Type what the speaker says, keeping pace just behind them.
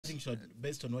cutting short,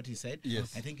 based on what he said,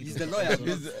 yes. I think He's the lawyer.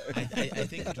 I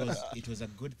think it was a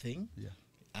good thing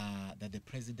that the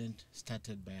president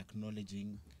started by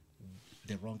acknowledging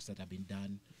the wrongs that have been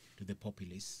done to the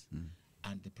populace,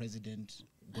 and the president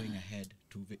going ahead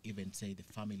to even say the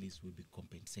families will be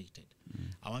compensated.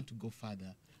 I want to go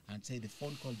further and say the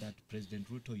phone call that President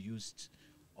Ruto used,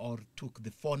 or took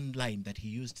the phone line that he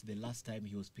used the last time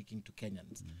he was speaking to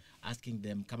Kenyans, asking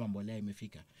them, kama mbolea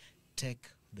imefika, take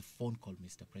the phone call,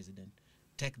 Mr. President.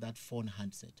 Take that phone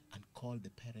handset and call the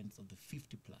parents of the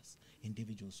 50-plus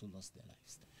individuals who lost their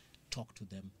lives. Talk to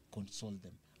them, console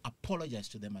them, apologize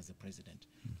to them as the president,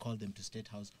 call them to State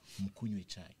House, mkunywe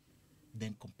chai,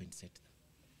 then compensate them.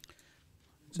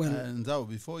 Well, Nzau,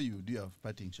 before you do your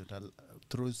parting shot, I'll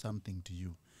throw something to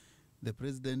you. The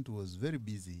president was very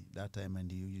busy that time,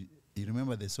 and you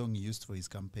remember the song he used for his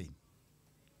campaign,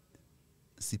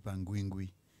 Sipangwingwi,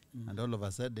 and all of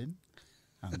a sudden,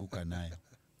 Anguka Nayo.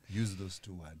 Use those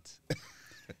two words.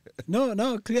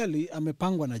 No, clearly,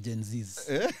 amepangwa na Gen Zs.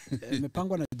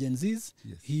 Amepangwa na Gen Zs.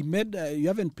 Yes. He made, you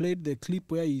haven't played the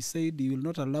clip where he said he will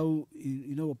not allow,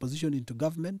 opposition into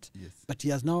government, Yes. but he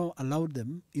has now allowed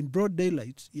them in broad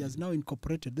daylight. He has now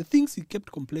incorporated the things he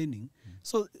kept complaining.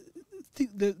 So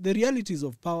the realities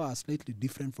of power are slightly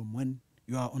different from when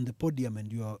you are on the podium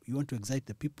and you want to excite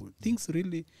the people. Things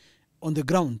really on the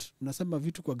ground, unasema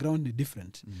vitu kwa ground is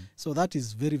different. So that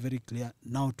is very, very clear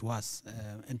now to us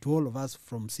and to all of us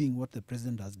from seeing what the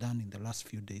president has done in the last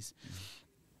few days.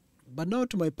 But now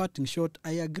to my parting shot,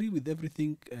 I agree with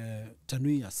everything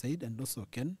Tanui has said, and also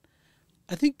Ken.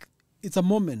 I think it's a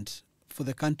moment for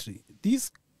the country.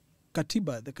 This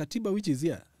Katiba, the Katiba which is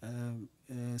here,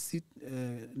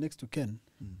 next to Ken,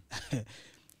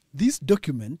 this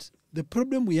document, the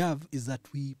problem we have is that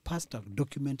we passed a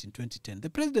document in 2010. The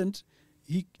president,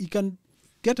 he can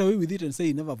get away with it and say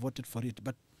he never voted for it.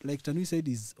 But like Tanui said,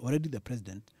 he's already the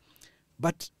president.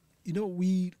 But,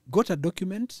 we got a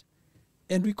document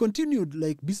and we continued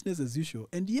like business as usual.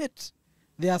 And yet,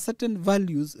 there are certain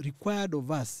values required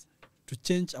of us to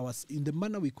change in the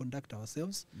manner we conduct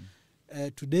ourselves.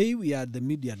 Today, we are at the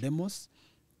media demos.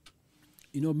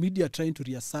 Media trying to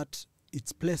reassert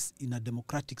its place in a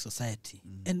democratic society.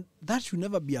 And that should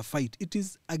never be a fight. It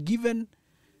is a given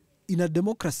in a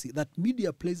democracy that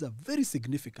media plays a very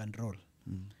significant role.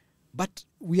 But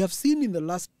we have seen in the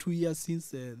last 2 years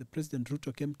since the President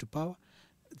Ruto came to power,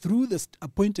 through the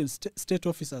appointed state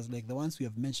officers like the ones we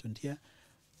have mentioned here,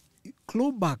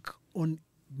 claw back on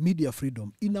media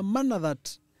freedom in a manner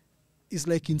that is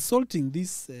like insulting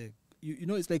this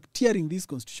it's like tearing this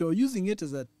constitution or using it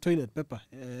as a toilet paper.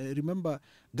 Remember,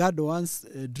 Gado once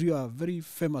drew a very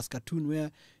famous cartoon where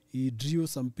he drew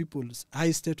some people's high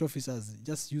state officers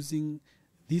just using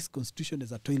this constitution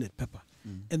as a toilet paper.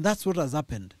 And that's what has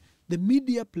happened. The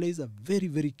media plays a very,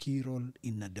 very key role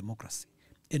in a democracy.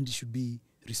 And it should be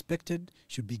respected,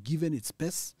 should be given its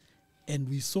space. And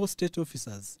we saw state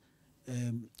officers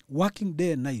working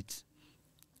day and night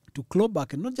to claw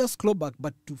back, and not just claw back,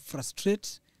 but to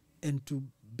frustrate and to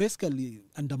basically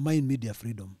undermine media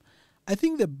freedom. I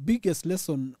think the biggest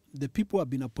lesson the people have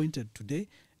been appointed today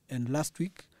and last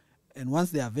week, and once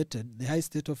they are vetted, the high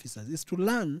state officers, is to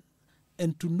learn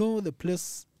and to know the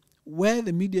place where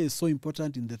the media is so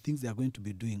important in the things they are going to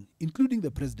be doing, including the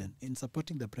president, in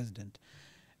supporting the president.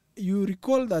 You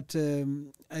recall that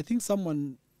I think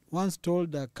someone once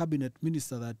told a cabinet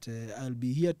minister that I'll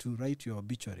be here to write your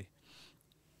obituary.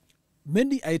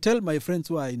 I tell my friends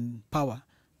who are in power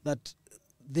that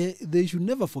they should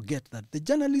never forget that the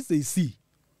journalists they see.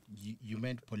 You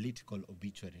meant political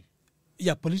obituary.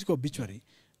 Yeah, political obituary.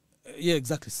 Yeah,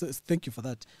 exactly. So, thank you for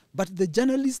that. But the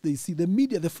journalists they see, the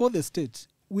media, the fourth estate,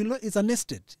 it's a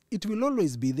nested. It will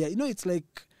always be there. It's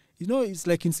like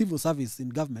in civil service in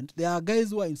government. There are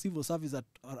guys who are in civil service at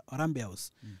Harambee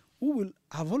House who will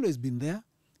have always been there.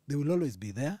 They will always be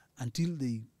there until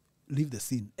they leave the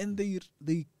scene. And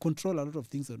they control a lot of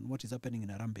things on what is happening in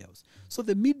Harambee House. So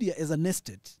the media is a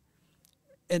nested,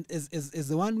 and as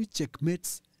the one which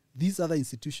checkmates these other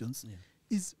institutions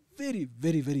is very,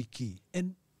 very, very key.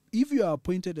 And if you are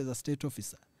appointed as a state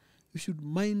officer, you should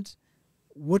mind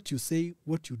what you say,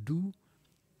 what you do,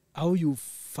 how you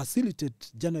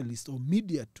facilitate journalists or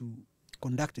media to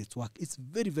conduct its work. It's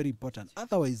very, very important.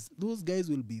 Otherwise, those guys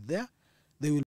will be there